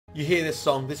you hear this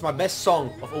song. This is my best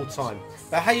song of all time.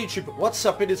 But hey YouTube, what's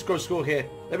up? It is Gore here.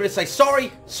 Let me just say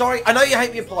sorry. I know you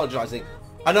hate me apologizing.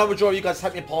 I know majority of you guys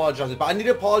hate me apologizing, but I need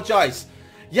to apologize.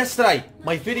 Yesterday,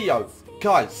 my video,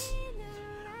 guys,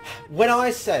 when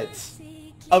I said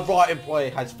a right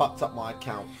employee has fucked up my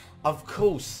account, of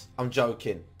course I'm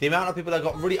joking. The amount of people that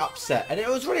got really upset, and it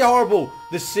was really horrible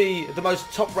to see the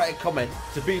most top-rated comment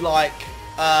to be like,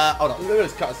 hold on, let me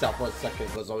just cut this out for a second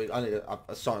because I need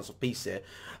a silence of peace here.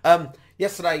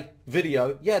 Yesterday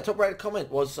video, yeah, top-rated comment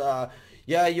was,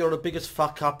 yeah, you're the biggest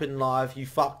fuck up in life. You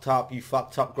fucked up,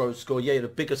 Grow Score. Yeah, you're the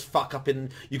biggest fuck up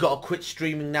in. You gotta quit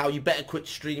streaming now. You better quit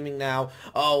streaming now.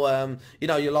 Oh, you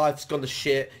know, your life's gone to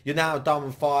shit. You're now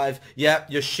Diamond 5. Yeah,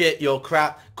 you're shit. You're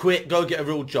crap. Quit. Go get a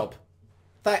real job.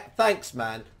 Thanks,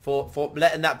 man, for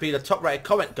letting that be the top rated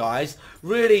comment, guys.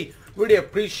 Really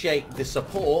appreciate the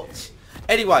support.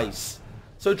 Anyways,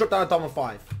 so drop down a Diamond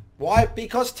 5. Why?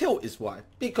 Because tilt is why.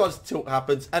 Because tilt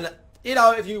happens, and you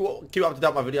know, if you keep up to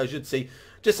date with my videos, you'd see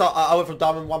just I went from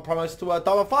Diamond 1 promos to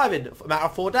Diamond 5 in a matter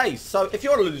of 4 days. So if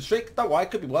you're on a losing streak, don't worry, it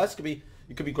could be worse. It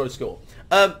could be Grow Score.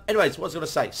 Anyways, what was I going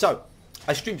to say? So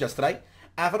I streamed yesterday,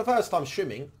 and for the first time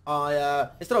streaming, I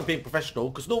instead of being professional,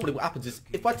 because normally what happens is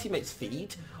if my teammates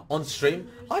feed on stream,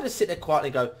 I just sit there quietly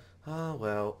and go, oh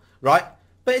well, right?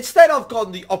 But instead I've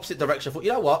gone the opposite direction. I thought,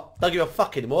 you know what? Don't give a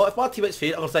fuck anymore. If my teammates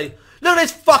feed, I'm going to say, look at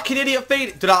this fucking idiot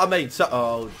feed. Do you know what I mean? So,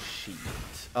 oh shit.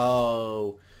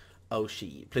 Oh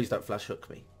shit. Please don't flash hook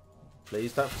me.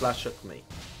 Please don't flash hook me.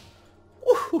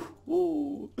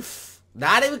 Woo.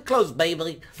 Not even close,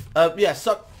 baby. Yeah,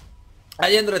 so at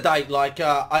the end of the day, like,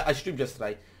 I streamed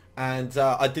yesterday, and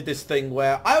I did this thing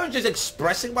where I was just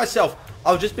expressing myself.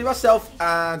 I would just be myself,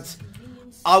 and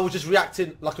I was just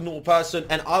reacting like a normal person,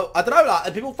 and I don't know, like,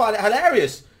 and people find it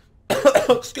hilarious.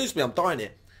 Excuse me, I'm dying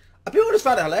here. And people just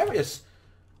found it hilarious.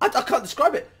 I can't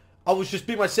describe it. I was just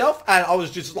being myself, and I was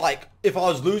just like, if I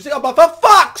was losing, I'm like, for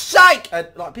fuck's sake! And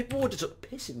like, people were just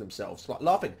pissing themselves, like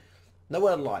laughing. No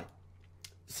word to lie.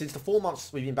 Since the 4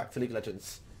 months we've been back to League of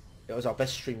Legends, it was our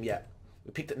best stream yet.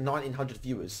 We peaked at 1,900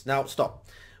 viewers. Now, stop.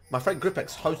 My friend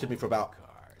Gripex hosted me for about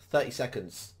 30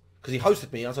 seconds. Because he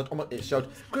hosted me, and I was like, it showed,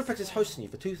 Gripex is hosting you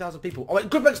for 2,000 people. I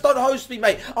went, Gripex, don't host me,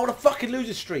 mate. I want to fucking lose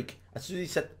this streak. As soon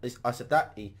as I said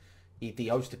that, he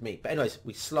de-hosted me. But anyways,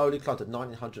 we slowly climbed to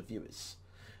 1,900 viewers.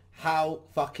 How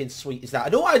fucking sweet is that?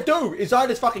 And all I do is I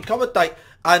just fucking commentate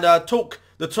and talk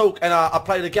the talk, and I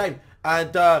play the game,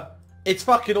 and it's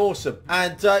fucking awesome.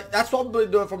 And that's what I'm going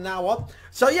to do from now on.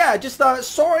 So yeah, just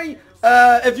sorry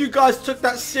if you guys took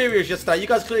that serious yesterday. You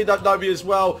guys clearly don't know me as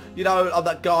well. You know, I'm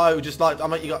that guy who just like to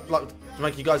make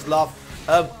you guys laugh.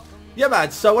 Yeah, man.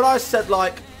 So when I said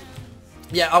like,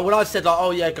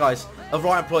 oh yeah, guys, a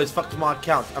right employee's fucked my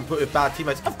account and put with bad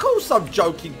teammates. Of course I'm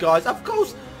joking, guys. Of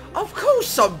course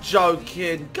I'm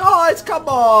joking. Guys, come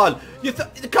on.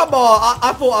 Come on.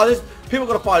 I thought people are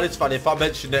going to find this funny if I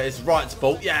mention that it's Ryan's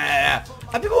fault. Yeah.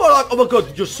 And people are like, oh my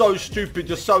god, you're so stupid.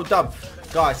 You're so dumb.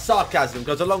 Guys, sarcasm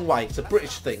goes a long way. It's a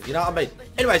British thing. You know what I mean?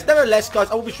 Anyways, nevertheless,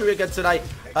 guys, I will be streaming again today.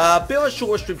 A bit of a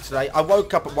shorter stream today. I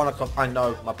woke up at 1 o'clock. I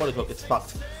know, my body clock gets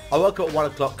fucked. I woke up at 1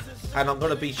 o'clock. And I'm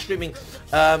going to be streaming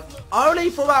only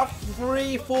for about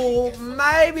 3, 4,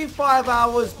 maybe 5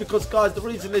 hours. Because, guys, the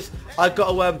reason is I've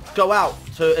got to go out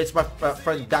to, it's my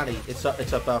friend Danny. It's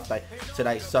her birthday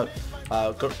today. So,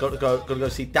 got to go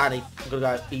see Danny. I'm going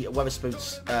to go eat at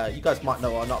Weatherspoons. You guys might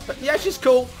know her or not. But, yeah, she's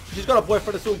cool. She's got a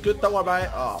boyfriend. It's all good. Don't worry about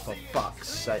it. Oh, for fuck's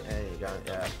sake. There you go.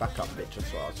 Yeah, back up, bitch.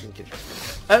 That's what I was thinking.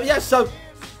 Yeah, so,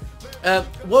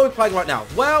 what are we playing right now?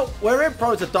 Well, we're in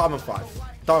probably to Diamond 5.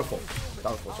 Diamond 4.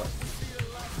 Sorry.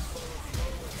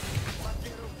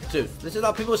 Dude, this is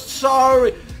how people are so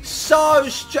you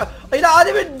know, I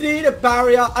didn't even need a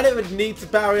barrier. I didn't even need a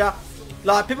barrier.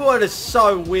 Like, people are just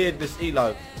so weird, this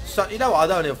elo. So, you know what? I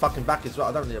don't need a fucking back as well.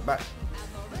 I don't need a back.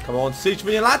 Come on, siege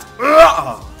me, lads.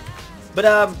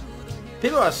 But,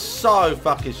 people are so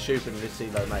fucking stupid in this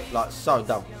elo, mate. Like, so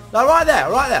dumb. Like, right there.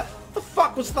 What the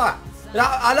fuck was that? You know,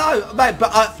 I know, mate,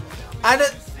 but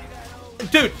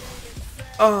dude.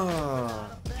 Oh,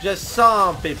 just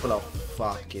some people are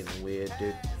fucking weird,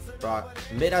 dude. Right,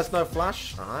 mid has no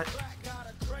flash. Alright.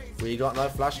 We got no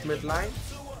flash mid lane.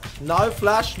 No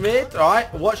flash mid.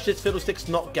 Alright, watch this fiddlesticks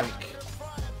not gank.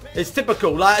 It's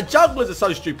typical. Like, jugglers are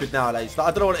so stupid nowadays. Like,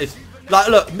 I don't know what it is. Like,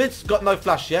 look, mid's got no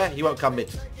flash, yeah? He won't come mid.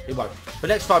 He won't. For the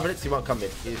next 5 minutes, he won't come mid.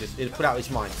 He'll put out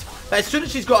his mind. But as soon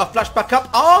as she's got a flash back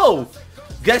up, oh!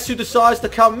 Guess who decides to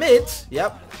come mid?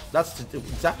 Yep. That's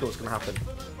exactly what's going to happen.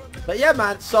 But yeah,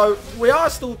 man, so we are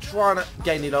still trying to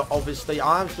gain it, obviously.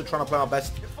 I am still trying to play my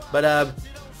best. But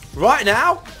right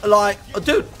now, like,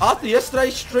 dude, after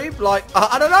yesterday's stream, like,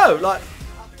 I don't know, like,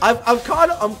 I'm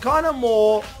kind of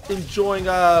more enjoying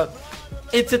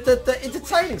into the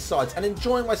entertaining sides and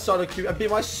enjoying my solo queue and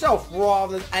being myself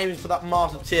rather than aiming for that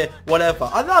master tier, whatever.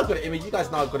 I know I've got it in me. You guys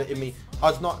know I've got it in me. I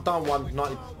was not done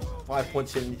 195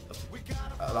 points in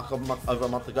like over a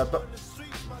month ago, but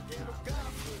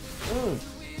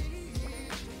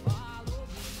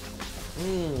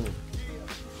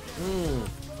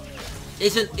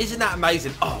Isn't that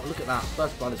amazing? Oh, look at that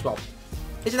first blood as well.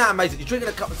 Isn't that amazing? You're drinking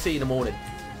a cup of tea in the morning.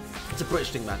 It's a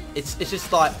British thing, man. It's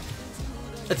just like,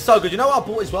 it's so good. You know what I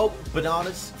bought as well?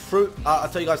 Bananas, fruit. I'll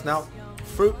tell you guys now.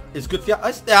 Fruit is good for you.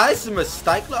 Yeah, it's a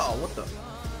mistake. Look, oh, what the?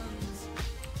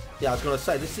 Yeah, I was gonna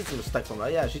say this is a mistake from her.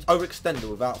 Yeah, she's overextended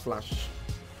without flash.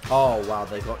 Oh wow,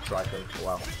 they got Dragon.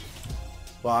 Wow.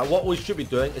 Well, what we should be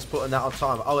doing is putting that on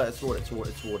timer. Oh yeah, it's water.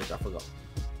 I forgot.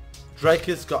 Drake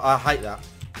has got. I hate that.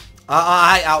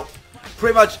 I hate how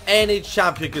pretty much any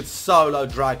champion could solo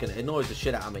Dragon. It annoys the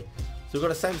shit out of me. So we've got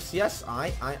the same CS.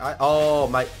 Oh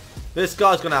mate, this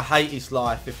guy's gonna hate his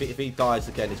life if he dies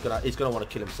again. He's gonna want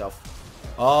to kill himself.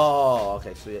 Oh,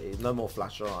 okay. So yeah, no more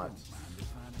flash. All right.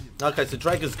 Okay, so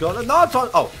Drake has gone. No time.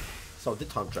 Oh, so I did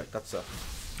time Drake. That's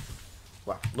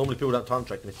wow. Normally people don't time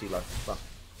Drake in this elo. Well,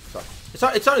 sorry.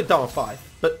 It's only done on 5,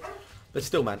 but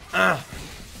still, man.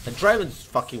 And Draven's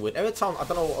fucking weird. Every time, I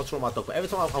don't know what's wrong with my dog, but every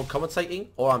time I'm commentating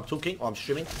or I'm talking or I'm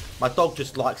streaming, my dog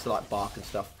just likes to like bark and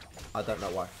stuff. I don't know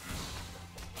why.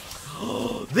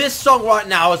 This song right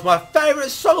now is my favourite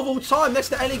song of all time, next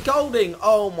to Ellie Goulding.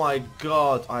 Oh my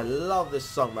god, I love this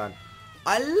song, man.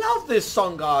 I love this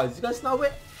song, guys. You guys know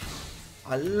it?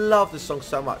 I love this song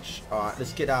so much. Alright,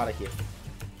 let's get out of here.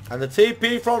 And the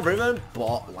TP from Riven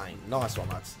bot lane. Nice one,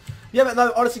 lads. Yeah, but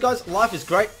no, honestly, guys, life is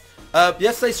great.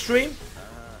 Yesterday's stream,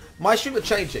 my stream was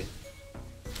changing.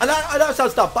 And I know it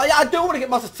sounds dumb, but yeah, I do want to get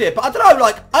Master Tier. But I don't know,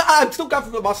 like, I'm still going for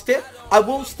the Master Tier. I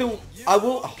will.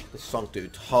 Oh, this song,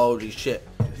 dude. Holy shit.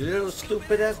 You little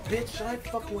stupid ass bitch. I ain't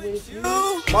fucking with you.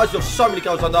 Reminds me of so many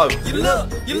girls I know.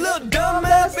 You look dumb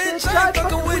ass bitch. I ain't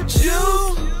fucking with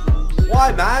you.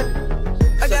 Why, man?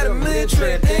 I got a million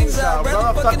trillion things out,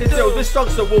 bro. Fucking do. This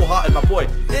song's so warm-hearted, my boy.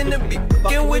 In the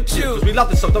beginning with you. Because we love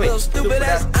this song, don't we? Stupid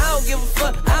ass. I don't give a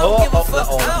fuck. I don't give a fuck.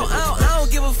 I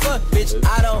don't give a fuck, bitch.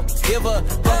 I don't give a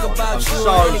fuck about you.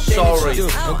 I'm so sorry.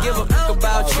 Don't give a fuck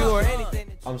about you or anything.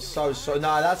 I'm so sorry.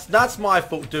 Nah, that's my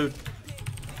fault, dude.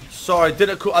 Sorry,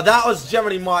 didn't cool. That was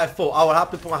generally my fault. I would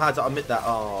have to put my hands up and admit that.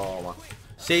 Oh my.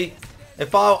 See,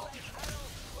 if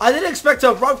I didn't expect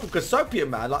a roam from Cassiopeia,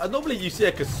 man. Like normally you see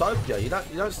a Cassiopeia, you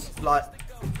don't like.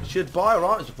 She'd buy her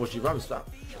items before she roams.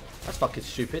 That's fucking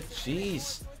stupid.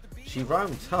 Jeez, she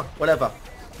roamed. Huh? Whatever.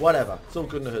 It's all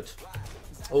good in the hood.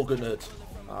 All good in the hood.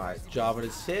 All right, Java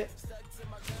is here.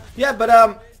 Yeah, but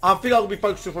I think I'll be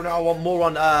focusing from now on more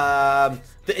on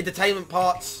the entertainment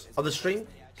parts of the stream.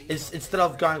 Instead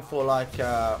of going for like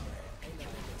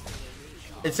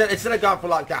instead of going for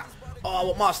like that. Oh, I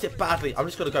want Master Tier badly. I'm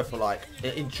just gonna go for like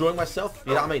enjoying myself.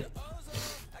 You know what I mean?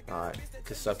 All right,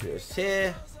 Cassiopeia is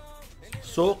here.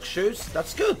 Sork shoes.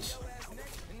 That's good.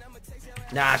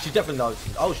 Nah, she definitely knows.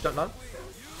 Oh, she don't know.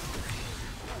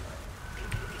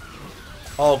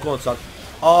 Oh, go on, son.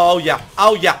 Oh yeah.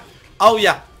 Oh yeah. Oh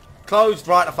yeah. Closed.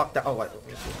 Right. I fucked that. Oh wait.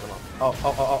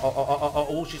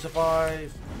 Oh, she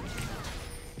survived.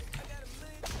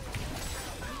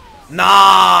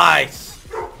 Nice.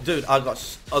 Dude, I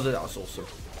got. Oh, that was awesome.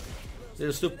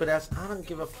 Little stupid ass. I don't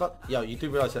give a fuck. Yo, you do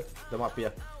realize that there might be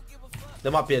a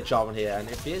Jarvan here, and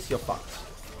if he is, you're fucked.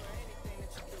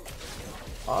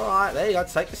 All right, there you go.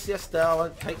 Take the CS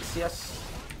there. Take the CS.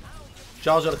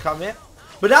 Jarvan's gonna come here,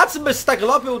 but that's a mistake. A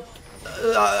lot of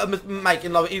people make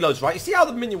in lower elos, right? You see how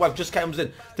the minion wave just comes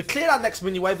in. To clear that next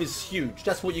minion wave is huge.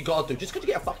 That's what you gotta do. Just because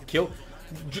you get a fucking kill,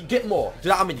 get more. Do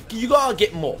you know what I mean? You gotta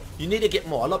get more. You need to get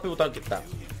more. A lot of people don't get that.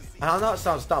 And I know it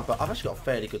sounds dumb, but I've actually got a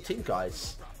fairly good team,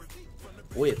 guys.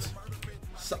 Weird.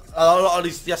 So, at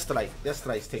least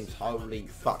yesterday's teams. Holy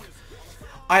fuck.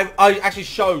 I actually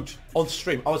showed on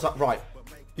stream. I was like, right.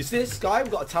 You see this guy?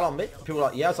 We've got a talent mid. People were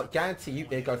like, yeah. I was like, guarantee you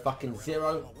here go fucking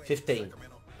 0-15.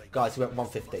 Guys, he went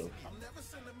 1-15.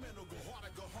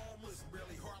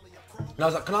 And I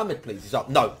was like, can I mid please? He's like,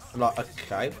 no. I'm like,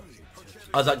 okay.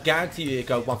 I was like, guarantee you here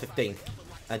go 1-15.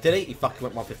 And did he? He fucking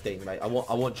went 1-15, mate. I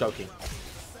wasn't joking.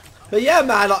 But yeah,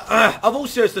 man, like, I'm all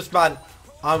seriousness, man.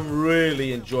 I'm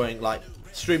really enjoying like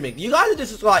streaming. You guys are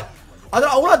just like, I don't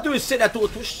know. All I do is sit there, do a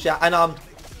Twitch chat, and I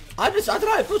don't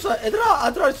know. It feels like I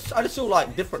just feel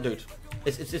like different, dude.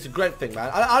 It's a great thing,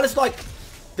 man. I just like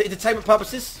the entertainment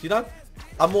purposes, you know.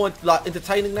 I'm more like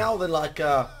entertaining now than like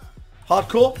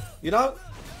hardcore, you know.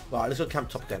 Right, let's go camp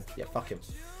top then. Yeah, fuck him.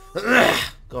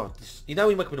 God, you know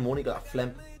when you wake up in the morning, you got that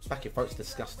phlegm back your throat. It's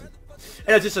disgusting.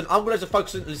 Anyway, listen, I'm gonna just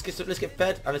focus on, let's get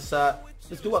fed and let's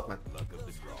do work, man.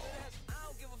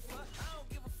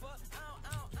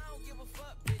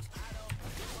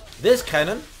 This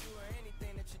cannon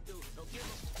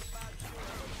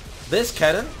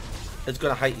is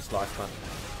gonna hate his life, man.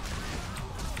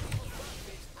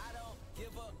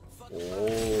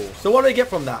 Oh, so what do we get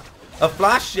from that? A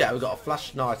flash? Yeah, we got a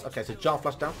flash. Nice. Okay, so jump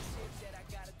flash down.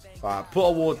 Alright, put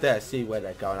a ward there. See where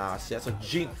they're going. Ah, see, that's a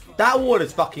G. That ward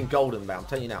is fucking golden, man. I'm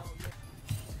telling you now.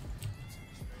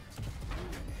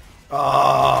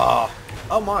 Oh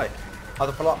my. How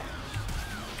the follow up?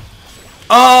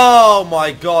 Oh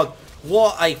my god.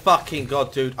 What a fucking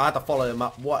god, dude. I had to follow him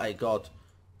up. What a god.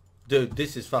 Dude,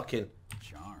 this is fucking...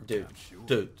 Dude.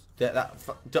 I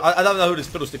don't know who this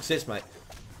fiddlesticks is, mate.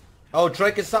 Oh,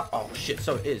 Drake is up. Oh, shit.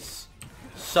 So it is.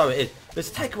 Let's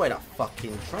take away that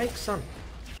fucking Drake, son.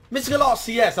 Missing a lot of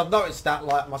CS. I've noticed that.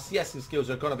 Like, my CSing skills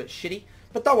have gone a bit shitty.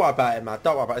 But don't worry about it, man.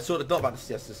 Don't worry about it. It's sort of not about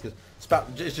the CSing skills.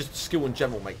 It's just skill in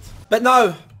general, mate. But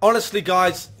no, honestly,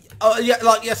 guys. Yeah,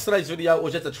 like yesterday's video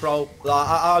was just a troll. Like,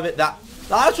 I admit that.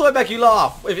 Like, I try to make you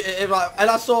laugh. And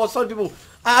I saw some people...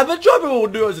 I'm sure people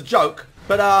knew it was a joke.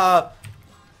 But,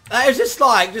 it's just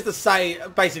like, just to say,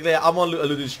 basically, I'm on a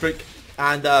losing streak.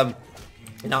 And,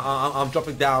 you know, I'm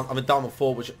dropping down. I'm in Diamond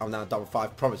 4, which I'm now in Diamond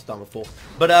 5. Promise Diamond 4.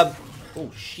 But,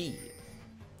 oh, shit.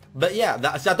 But,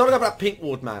 yeah, so I don't know about that pink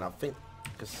ward, man. I think,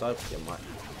 because Sophia might.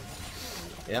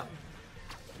 Yeah.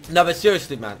 No, but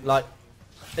seriously, man, like,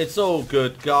 it's all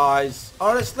good, guys.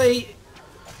 Honestly,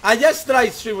 and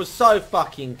yesterday's stream was so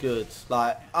fucking good.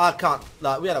 Like, I can't,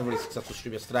 like, we had a really successful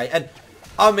stream yesterday. And,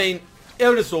 I mean, it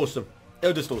was just awesome. It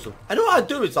was just awesome. And all I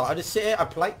do is, like, I just sit here, I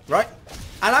play, right?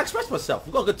 And I express myself.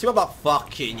 We've got a good team. I'm like,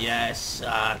 fucking yes.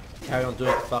 Carry on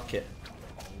doing it. Fuck it.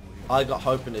 I got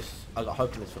hope in this for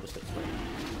the sticks, mate.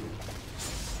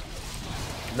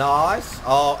 Nice.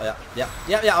 Oh, yeah.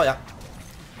 Oh, yeah.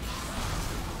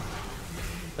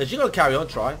 Is you gonna carry on,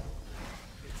 try?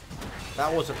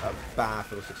 That wasn't a bad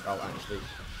for the six. Oh, actually.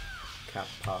 Cap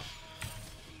pass.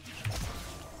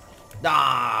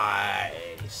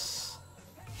 Nice.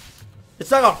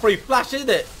 It's like a free flash, isn't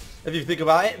it? If you think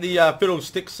about it, the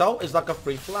fiddlestick salt is like a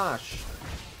free flash.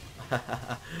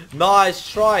 Nice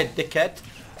try, dickhead.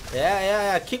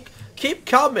 Yeah. Keep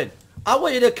coming. I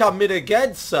want you to come in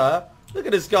again, sir. Look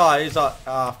at this guy. He's like,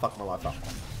 fuck my life up.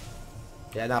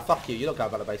 Yeah, now fuck you. You're not going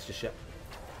about the base just yet.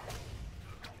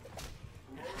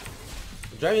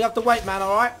 Draven, you have to wait, man,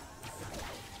 alright?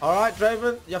 Alright,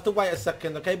 Draven, you have to wait a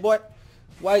second, okay, boy?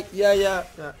 Wait, yeah.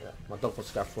 My dog wants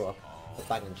to go for a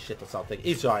banging shit or something.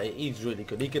 He's alright, he's really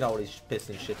good. He can hold his piss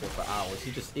and shit for hours.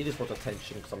 He just wants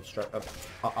attention because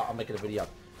I'm making a video.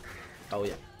 Oh,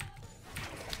 yeah.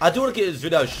 I do want to get his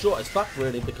video short as fuck,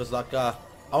 really, because, like, I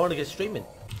want to get streaming.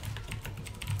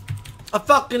 I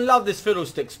fucking love this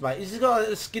fiddlesticks, mate. He's just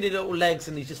got skinny little legs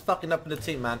and he's just fucking up in the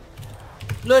team, man.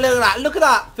 Look at that. Look at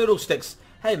that, fiddlesticks.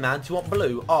 Hey, man, do you want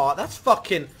blue? Oh, that's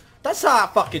fucking... That's how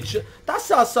fucking... That's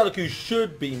how Sudoku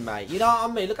should be, mate. You know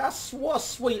what I mean? Look at what a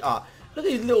sweetheart. Look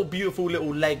at these little beautiful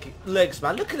little legs,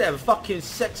 man. Look at them fucking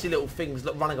sexy little things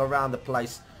running around the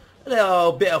place. A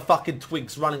little bit of fucking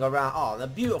twigs running around. Oh, they're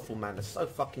beautiful, man. They're so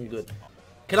fucking good.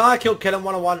 Can I kill Kellen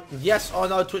 1-on-1? Yes, I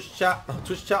know. Twitch chat.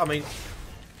 Twitch chat, I mean...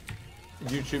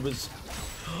 YouTubers.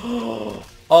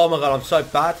 Oh my god, I'm so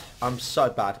bad. I'm so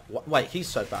bad. Wait, he's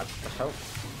so bad. What the hell?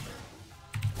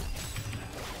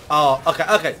 Oh,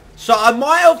 okay. So I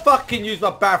might have fucking used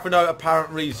my Baron for no apparent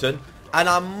reason. And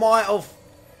I might have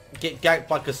get ganked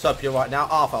by Cassiopeia right now.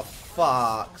 Oh, for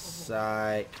fuck's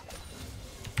sake.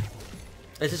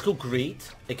 This is called greed.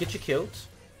 It gets you killed.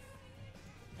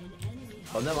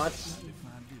 Oh, never mind.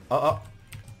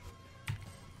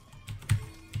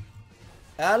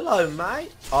 Hello,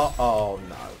 mate. Oh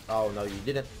no. Oh no, you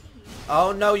didn't.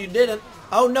 Oh no, you didn't.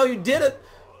 Oh no, you didn't.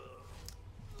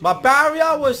 My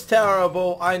barrier was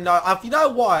terrible. I know. You know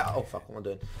why? Oh fuck, what am I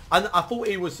doing? I thought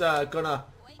he was gonna.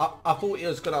 I thought he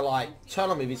was gonna like turn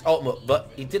on me with his ultimate,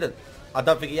 but he didn't. I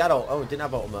don't think he had ultimate. Oh, he didn't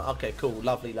have ultimate. Okay, cool.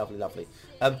 Lovely.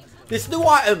 This new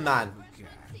item, man.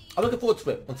 I'm looking forward to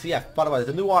it on TF. By the way, there's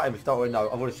a new item. If you don't already know,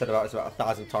 I've already said about it about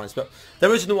 1,000 times, but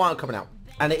there is a new item coming out,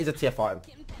 and it is a TF item.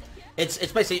 It's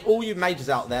basically all you mages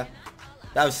out there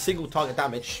that have single target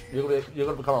damage. You're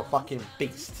gonna become a fucking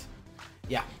beast.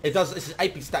 Yeah, it does. This is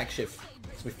AP stack shift.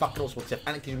 It's gonna be fucking awesome TF,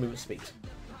 and it gives you movement speed.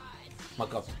 My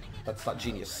god, that's like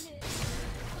genius.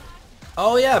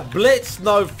 Oh yeah, Blitz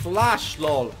no flash,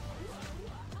 lol.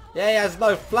 Yeah, he has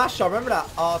no flash. I remember that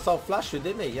arsehole flasher,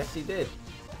 didn't he? Yes, he did.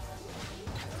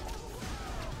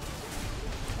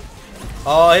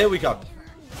 Oh, here we go.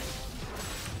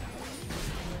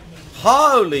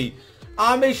 Holy.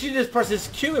 I mean, she just presses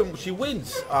Q and she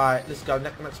wins. Alright, let's go.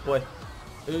 Next boy.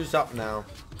 Who's up now?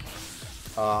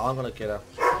 I'm gonna get her.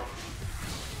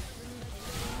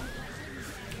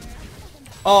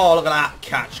 Oh, look at that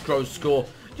catch. Gross score.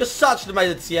 You're such an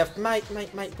amazing TF.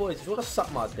 Mate, boys. If you want to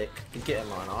suck my dick, then get in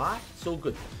line, alright? It's all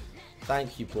good.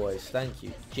 Thank you, boys. Thank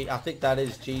you. I think that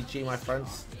is GG, my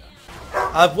friends.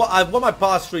 I've won my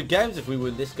past 3 games if we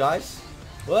win this, guys.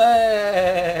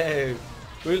 Way!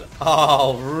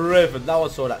 Oh, Riven. No one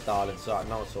saw that, darling. Sorry,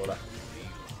 no one saw that.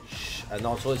 Shh. And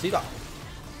no one saw this either.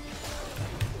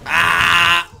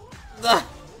 Ah!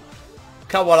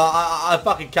 Come on, I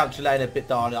fucking calculated a bit,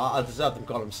 darling. I deserve them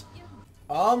columns.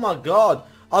 Oh my god.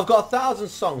 I've got 1,000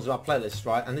 songs in my playlist,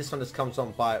 right? And this one just comes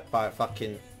on by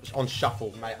fucking on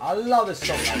shuffle, mate. I love this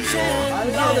song, mate. I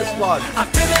love this one. I'm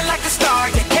feeling like a star.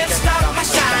 You can't stop my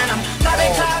shine. I'm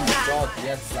loving cloud nine. Oh my god,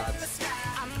 yes, lads.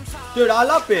 Dude, I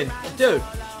love being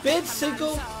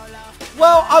single.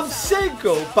 Well, I'm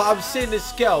single, but I'm seeing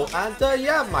this girl, and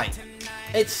yeah, mate.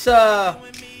 It's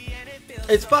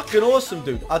fucking awesome,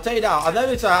 dude. I'll tell you now. I've never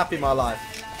been so happy in my life.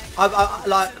 And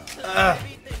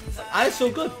it's all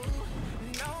good.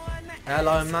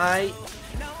 Hello, mate.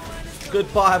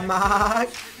 Goodbye,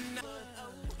 mate.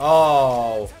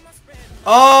 Oh.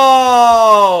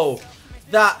 Oh.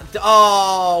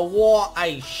 Oh, what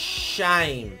a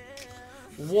shame.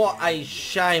 What a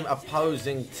shame,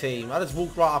 opposing team. I just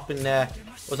walked right up in there.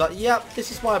 Was like, yep, this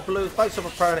is my blue. Thanks for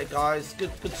preparing it, guys.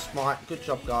 Good smite. Good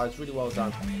job, guys. Really well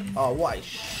done. Oh, what a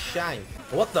shame.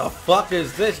 What the fuck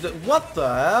is this? What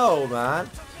the hell, man?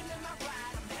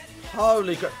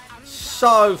 Holy crap.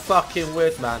 So fucking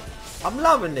weird, man. I'm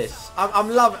loving this.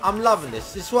 I'm loving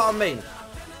this. This is what I mean.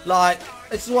 Like,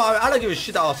 this is what I don't give a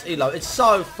shit about ELO. It's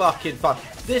so fucking fun.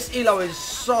 This ELO is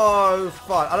so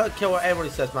fun. I don't care what everybody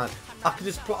says, man. I could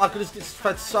just it's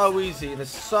fed so easy and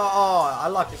it's so I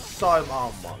like it so.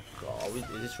 Oh my god, is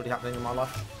this really happening in my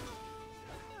life?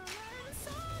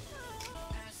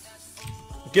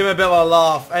 Give me a bit of a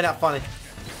laugh. Ain't that funny?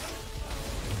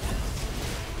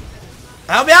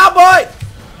 Help me out, boy!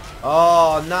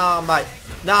 Oh nah, mate.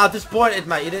 Nah, disappointed,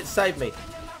 mate. You didn't save me.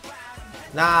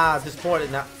 Nah, disappointed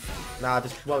in that. Nah,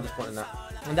 well disappointed in that.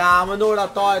 Nah, I'm annoyed I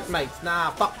died, mate.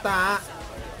 Nah, fuck that.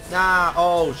 Nah,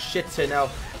 oh shit in hell.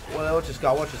 Well, watch this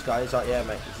guy. He's like, yeah,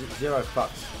 mate, 0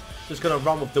 fucks. Just gonna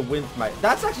run with the wind, mate.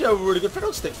 That's actually a really good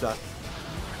fiddle stick, sir.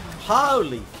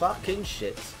 Holy fucking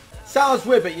shit. Sounds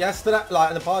weird, but yesterday,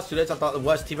 like in the past 2 days, I thought the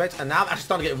worst teammates, and now I'm actually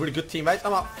starting to get really good teammates.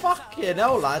 I'm like, fucking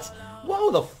hell, lads.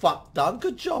 Well the fuck done.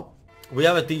 Good job. We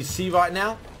have a DC right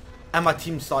now, and my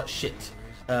team's like shit.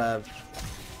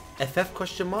 FF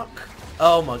question mark?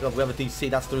 Oh my god, we have a DC.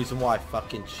 That's the reason why.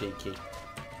 Fucking cheeky.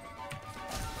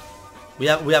 We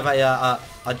have a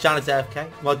Janet's AFK.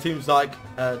 My team's like,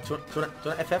 do you want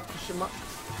FF question mark?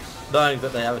 Knowing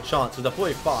that they have a chance. With the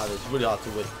 45, it's really hard to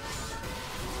win.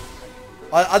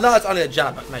 I know it's only a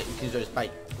Janet, but mate, you can just bait.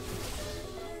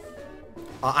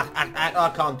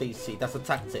 I can't DC. That's a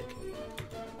tactic.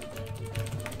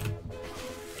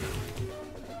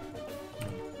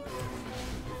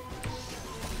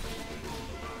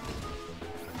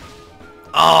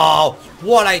 Oh,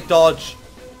 what a dodge.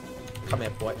 Come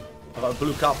here, boy. I've got a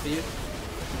blue card for you.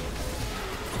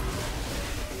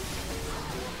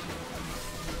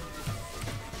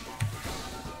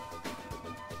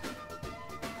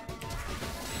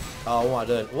 Oh, what am I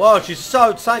doing? Whoa, she's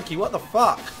so tanky. What the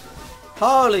fuck?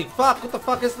 Holy fuck, what the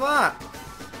fuck is that?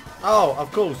 Oh, of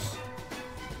course.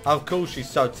 Of course she's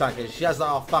so tanky. She has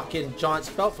that fucking giant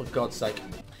spell, for God's sake.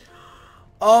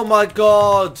 Oh my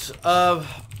god.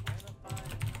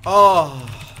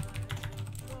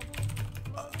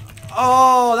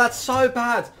 Oh, that's so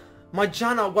bad. My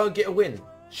Janna won't get a win.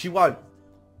 She won't.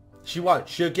 She won't.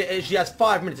 She'll get it. She has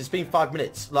 5 minutes. It's been 5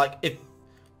 minutes. Like, if...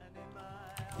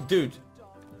 Dude.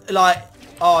 Like,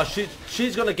 oh,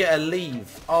 she's gonna get a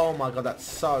leave. Oh my god, that's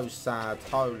so sad.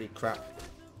 Holy crap.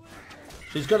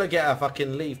 She's gonna get a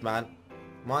fucking leave, man.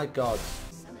 My god.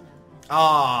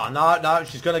 Ah, oh, no,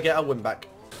 she's gonna get a win back.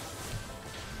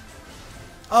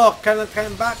 Oh, Cannon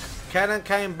came back. Cannon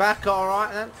came back,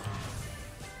 alright then.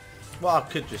 What I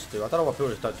could just do, I don't know what people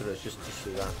just don't do this, just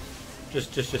do that.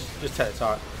 Just take it,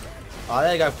 alright. Alright,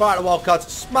 there you go, fire the wild cards,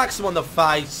 smacks him on the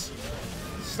face.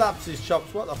 Slaps his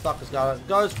chops, what the fuck is going on?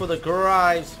 Goes for the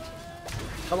graves.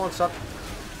 Come on, son.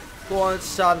 Go on,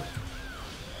 son.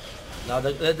 No,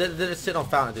 they're just sitting on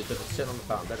fountain, dude. They're just sitting on the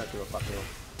fountain, they don't give a fuck anymore.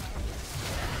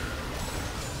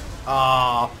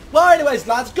 Ah, well anyways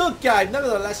lads, good game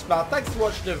nevertheless, man. Thanks for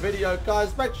watching the video,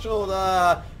 guys. Make sure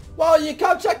that well, you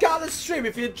come check out the stream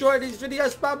if you enjoy these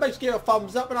videos, man. Make sure you give it a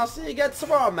thumbs up and I'll see you again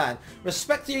tomorrow, man.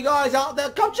 Respect to you guys out there.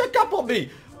 Come check up on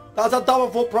me. That was our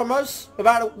Diamond 4 promos.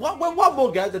 About one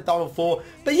more game than Diamond 4.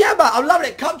 But yeah, man, I'm loving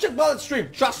it. Come check my stream.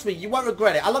 Trust me, you won't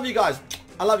regret it. I love you guys.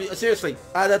 I love you. Seriously.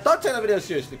 And don't take that video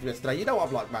seriously from yesterday. You know what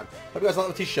I'm like, man. Hope you guys like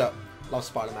the t-shirt. Love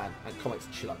Spider-Man and comics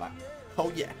and shit like that.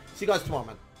 Oh, yeah. See you guys tomorrow,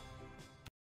 man.